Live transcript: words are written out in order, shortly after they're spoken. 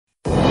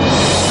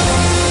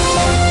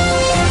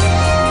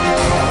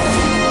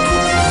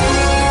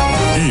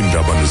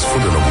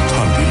ufundela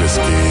kuthambile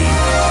skate.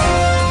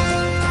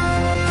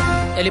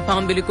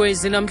 Eliphambili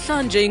kwezi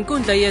namhlanje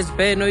inkundla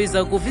yezibheno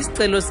iza kuva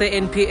isicelo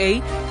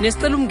se-NPA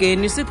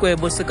nesicelo-umngeni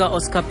isigwebo sika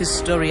Oscar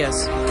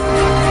Pistorius.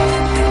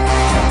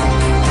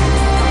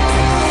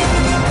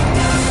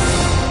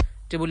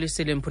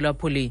 Tibulisile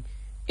mphulaphuli.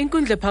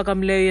 Inkundla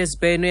ephakamileyo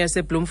yezibheno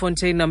yase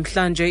Bloemfontein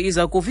namhlanje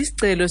iza kuva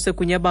isicelo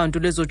segunyabantu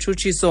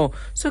lezotshutshiso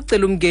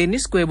sokucela umngeni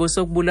isigwebo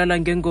sokubulala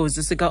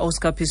ngengozi sika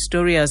Oscar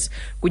Pistorius.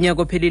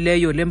 Kunyaka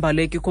ophelileyo le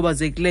mbaleki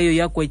ikhubazekileyo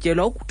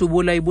yagwetyelwa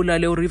ukudubula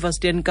ibulale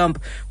uRiverstein Camp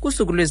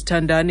kusuku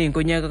lwesithandani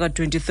ngonyaka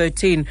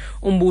ka-2013.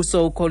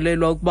 Umbuso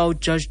ukholelwa ukuba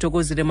uJudge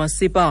Thokozile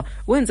Masipa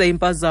wenza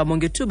impazamo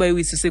ngethuba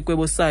iwisa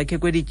isigwebo sakhe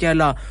kweli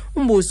tyala.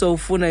 Umbuso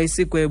ufuna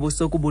isigwebo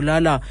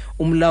sokubulala.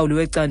 Umlawuli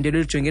wecandelo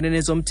elijongene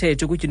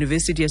nezomthetho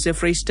kwidyunivesithi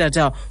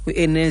yaseFreystata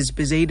u-Enes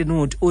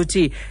Bezaidenhout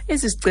uthi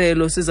esi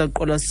sicelo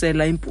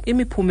sizaqwalasela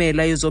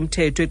imiphumela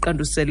yezomthetho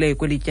eqandusele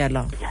kweli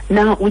tyala.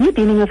 Now, when you're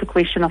dealing with a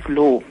question of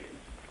law,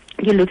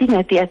 you're looking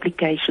at the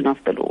application of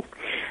the law.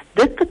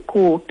 Did the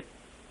court,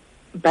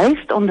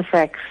 based on the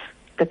facts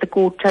that the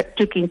court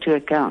took into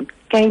account,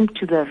 came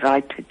to the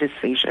right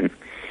decision?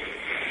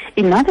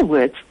 In other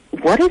words,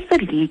 what is the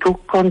legal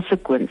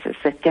consequences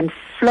that can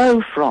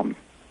flow from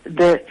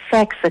the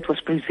facts that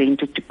was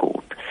presented to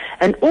court?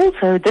 And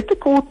also, did the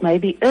court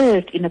maybe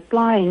erred in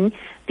applying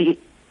the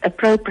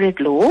appropriate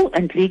law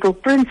and legal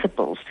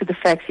principles to the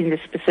facts in the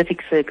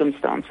specific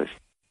circumstances?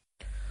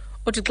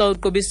 Uthi xa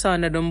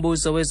uqubisana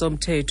nombuzo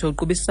wezomthetho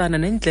uqubisana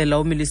nendlela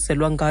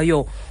omiliselwa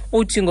ngayo.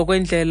 Uthi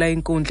ngokwendlela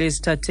inkundla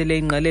esithathele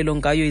ingqalelo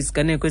ngayo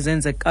iziganeko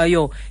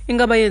ezenzekayo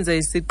ingaba yenza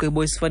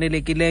isigqibo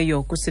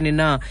esifanelekileyo kusini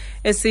na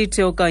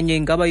esithi okanye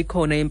ingaba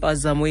ikhona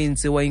impazamo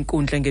eyenziwa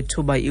inkundla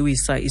ngethuba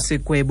iwisa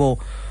isigwebo.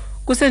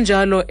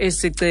 Kusenjalo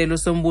esicelo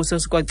sombuso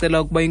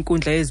sikwacela ukuba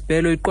inkundla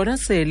yezibheno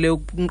iqwalasele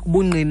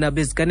ubungqina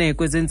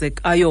beziganeko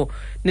ezenzekayo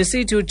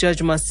nesithi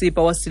uJudge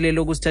Masipa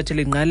wasilela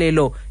ukusithathela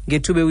ingqalelo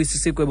ngethuba ewisa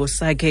isigwebo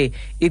sakhe.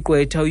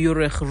 Igqwetha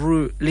uUrech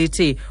Roo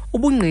lithi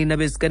ubungqina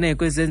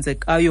beziganeko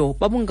ezenzekayo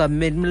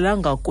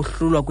babungamelanga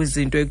kuhlulwa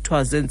kwizinto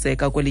ekuthiwa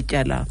zenzeka kweli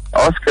tyala.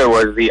 Oscar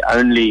was the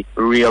only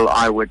real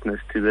eyewitness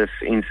to this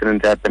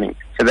incident happening.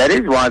 So that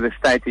is why the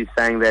state is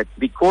saying that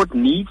the court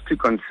needs to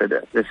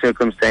consider the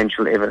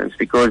circumstantial evidence,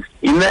 because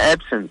in the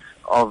absence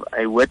of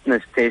a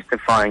witness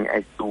testifying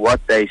as to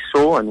what they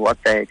saw and what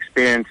they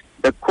experienced,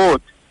 the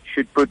court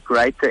should put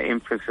greater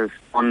emphasis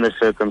on the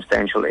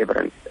circumstantial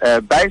evidence.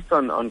 Based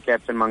on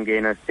Captain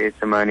Mangena's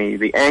testimony,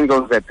 the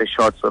angles that the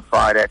shots were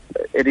fired at,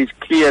 it is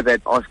clear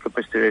that Oscar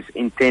Pistorius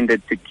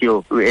intended to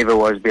kill whoever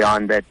was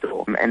behind that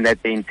door, and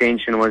that the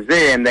intention was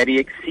there and that he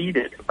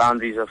exceeded the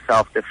boundaries of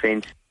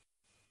self-defense.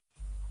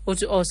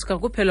 Uthi Oscar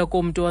kuphela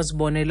komuntu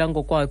wazibonela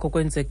ngokwakhe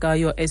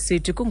okwenzekayo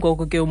esithi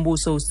kungoko ke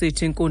umbuso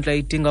usithi inkundla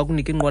idinga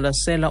ukunika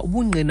ingqwalasela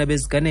ubungqina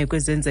beziganeko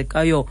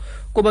ezenzekayo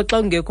kuba xa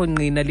ungekho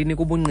ngqina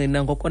linika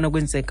ubungqina ngokona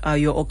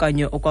kwenzekayo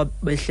okanye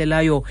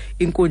okwabehlelayo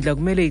inkundla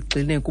kumele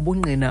igxile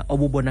kubungqina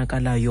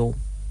obubonakalayo.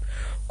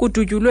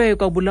 Kudutyulwe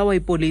kwabulawa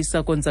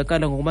ipolisa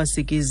konzakala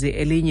ngokumasikizi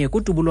elinye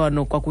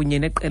kudubulwano kwakunye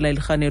neqela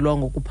elirhanelwa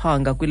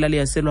ngokuphanga kwilali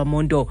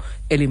yaselwamondo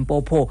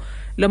eLimpopo.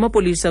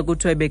 Lamapolisa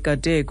kuthiwa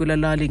bekade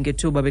kwilalali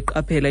ngethuba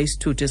beqaphela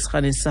isithuthi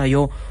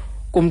esirhanisayo.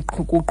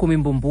 Kuqhuma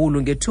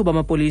imbumbulu ngethuba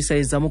amapolisa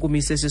ezama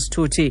ukumisa esi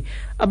sithuthi.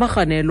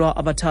 Abarhanelwa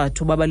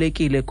abathathu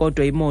babalekile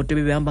kodwa imoto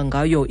ebebehamba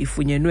ngayo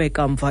ifunyenwe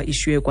kamva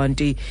ishiywe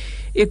kwanti.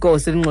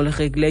 Igosa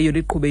elingxolegekileyo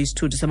liqhube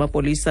isithuthi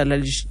samapolisa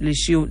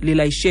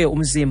lilayishe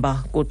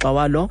umzimba kuxa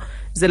walo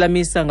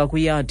zelamisa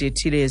ngakwiyadi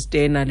ethile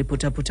yezitena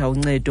liphuthaphutha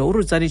uncedo.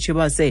 uRutsani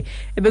Chibase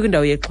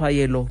ebekwindawo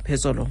yexhwayelo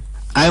phezolo.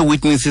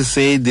 Eyewitnesses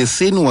say the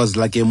scene was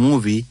like a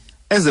movie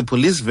as a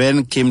police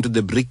van came to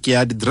the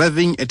brickyard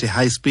driving at a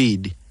high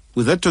speed.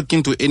 Without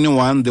talking to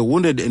anyone, the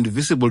wounded and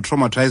visible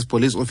traumatized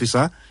police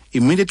officer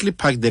immediately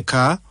parked the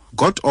car,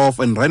 got off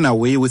and ran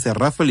away with a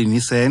rifle in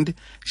his hand,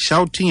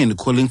 shouting and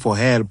calling for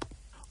help.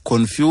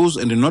 Confused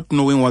and not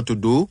knowing what to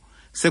do,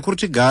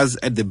 security guards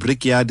at the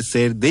brickyard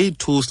said they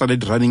too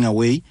started running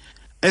away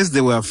as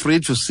they were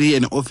afraid to see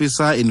an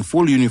officer in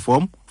full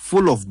uniform,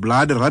 full of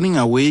blood, running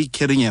away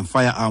carrying a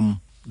firearm.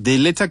 They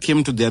later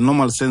came to their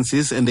normal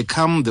senses and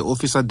calmed the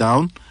officer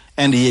down,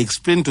 and he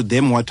explained to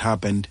them what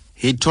happened.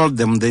 He told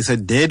them there's a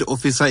dead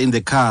officer in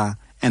the car,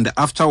 and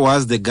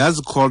afterwards the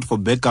guards called for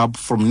backup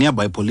from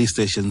nearby police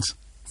stations.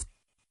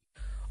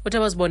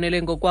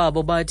 Utabazibonele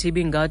ngokwabo bathi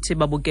bingathi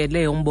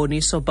babukele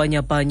umboniso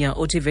bhanyabhanya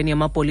uthi veni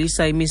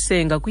yamapolisa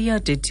imisenga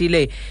kwiyadi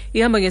ethile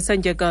ihamba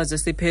ngesantyakazi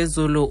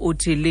esiphezulu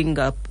uthi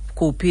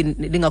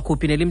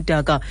lingakhuphi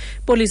nelimdaka.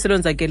 Polisi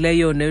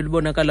lonzakeleyo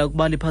nelibonakala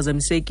ukuba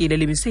liphazamisekile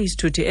limise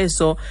isithuthi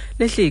eso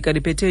lehlika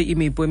liphethe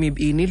imipu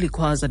emibini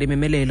likhwaza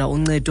limemelela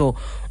uncedo.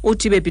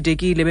 Uthi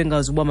bebhidekile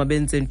bengazi uba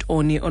mabenze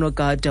ntoni.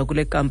 Onogada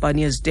kule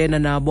kampani yezitena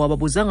nabo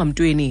ababuzanga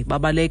mntweni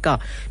babaleka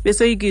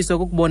besoyikiswa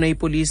ukubona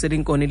ipolisi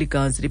elinkoni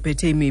ligazi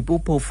liphethe imipu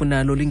uphofu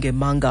nalo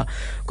lingemanga.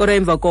 Kodwa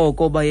emva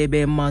koko baye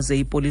bemaze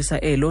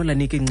ipolisa elo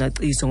lanika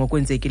ingcaciso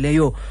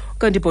ngokwenzekileyo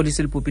kanti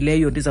ipolisi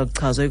libhubhileyo liza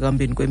kuchazwa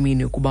ekuhambeni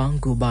kwemini ukuba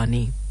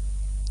ngubani.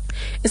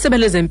 Isebe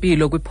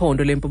lezempilo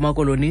kwiphondo leMpuma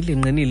Koloni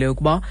linqinile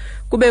ukuba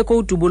kubekho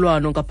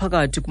udubulwano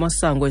ngaphakathi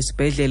kumasango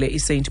esibhedlele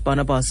iSt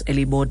Barnabas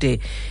eLibode.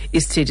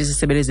 Isithethi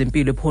sesebe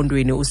lezempilo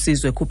ephondweni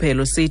uSizwe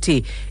Khuphelo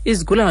sithi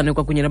izigulane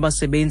kwakunye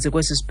nabasebenzi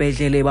kwesi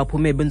sibhedlele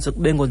baphume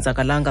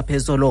bengonzakalanga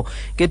phezolo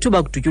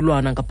ngethuba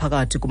kudutyulwana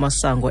ngaphakathi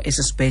kumasango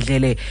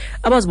esisibhedlele.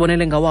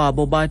 Abazibonele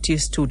ngawabo bathi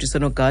isithuthi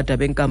senogada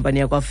benkampani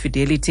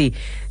yakwaFidelity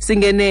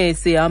singene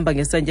sihamba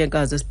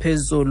ngesantyankazi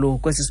esiphezulu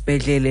kwesi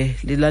sibhedlele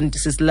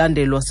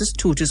sisilandelwa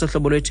sisithuthi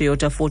sohlobo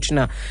lweToyota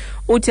Fortuner.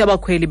 Uthi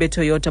abakhweli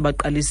beToyota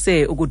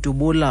baqalise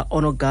ukudubula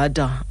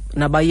onogada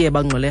nabaye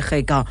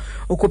bangxolerheka.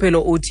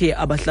 Ukhuphelo uthi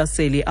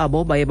abahlaseli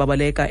abo baye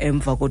babaleka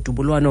emva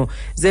kodubulwano,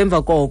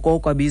 zemva koko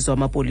kwabizwa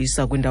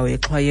amapolisa kwindawo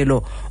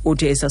yexhwayelo.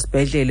 Uthi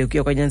esasibhedlele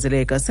kuye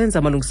kwanyanzeleka senza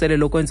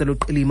amalungiselelo okwenzela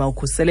uqilima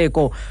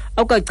ukhuseleko.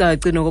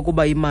 Akukacaci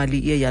nokokuba imali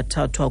iye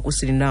yathathwa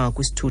kusini na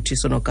kwisithuthi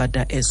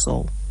sonogada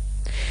eso.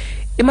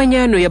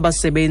 Imanyano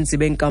yabasebenzi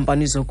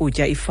benkampani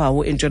zokutya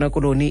iFAO eNtshona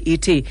Koloni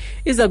ithi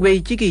iza kube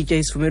ityikitya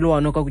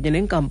isivumelwano kwakunye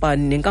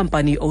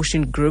nenkampani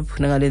Ocean Group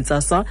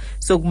nangalentsasa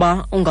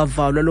sokuba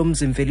ungavalwa lo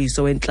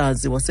mzimveliso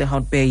wentlazi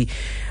waseHout Bay.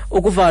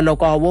 Ukuvalwa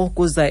kwawo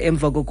kuza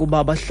emva kokuba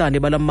abahlali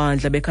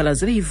balamandla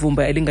bekhalazele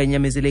ivumba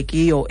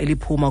elinganyamezelekiyo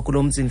eliphuma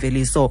kulo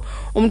mzimveliso.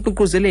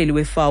 Umququzeleli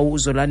weFAO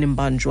uZolani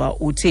Mbanjwa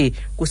uthi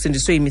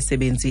kusindiswe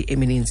imisebenzi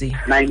emininzi.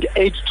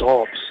 98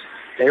 jobs,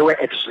 they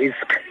were at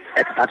risk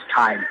at that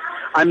time.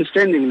 I'm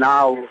standing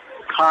now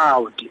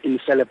proud in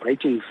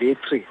celebrating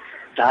victory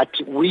that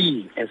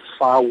we as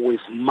FAO we've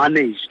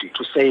managed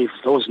to save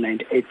those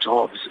 98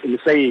 jobs, in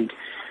saying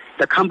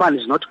the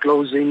company is not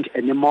closing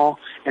anymore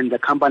and the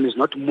company is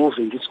not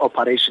moving its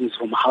operations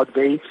from Hout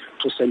Bay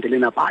to St.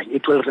 Helena Bay.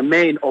 It will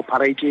remain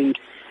operating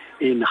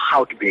in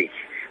Hout Bay.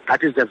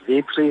 That is the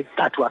victory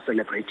that we are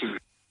celebrating.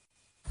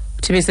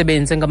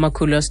 Imisebenzi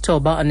ngamakhulu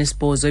asithoba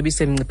anesibhozo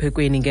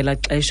ebisemngciphekweni ngela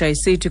xesha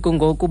isithi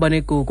kungokuba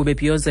negugu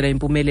bebhiyozela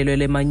impumelelo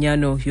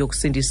lemanyano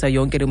yokusindisa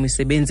yonke le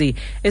misebenzi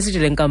esithi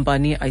le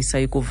nkampani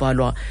ayisayi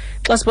kuvalwa.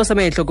 Xa siphosa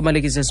amehlo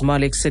kumalekisi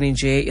ezimali ekuseni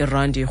nje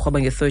irandi irhwaba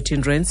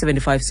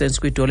nge-13.75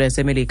 kwidola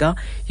yasemelika,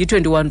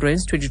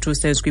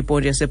 yi-21.22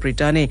 kwipondi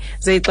yaseBritane,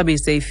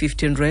 zayixabise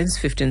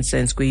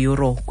i-15.15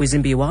 kwi-euro.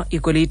 Kwizimbiwa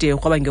igolide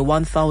irhwaba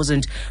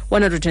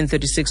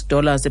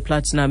nge-$1,136,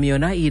 eplatinum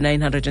yona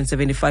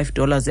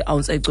i-$975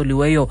 i-ounce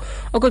ecoliweyo.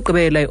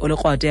 Okugqibela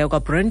iolikrwate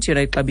yakwaBrent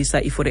yona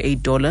ixabisa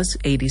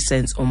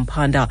i-$48.80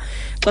 umphanda.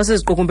 Xa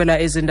siziqukumbela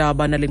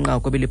ezindaba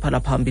nalinqaku ebeliphala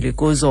phambili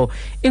kuzo,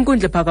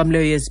 Inkundla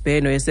ephakamileyo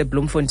yezibheno yase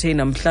Bloemfontein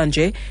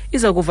namhlanje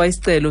iza kuva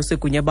isicelo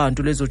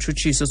segunyabantu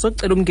lezotshutshiso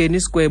sokucel'umngeni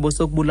isigwebo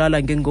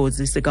sokubulala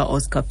ngengozi sika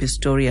Oscar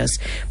Pistorius.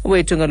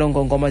 Mowethu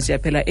ngalongongoma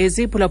ziyaphela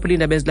eziphulaphula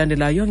indaba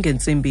ezilandelayo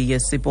ngentsimbi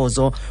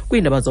yesibhozo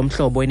kwiindaba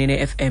zomhlobo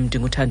enene FM.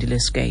 Ndinguthandile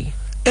Skay.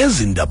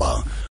 Ezindaba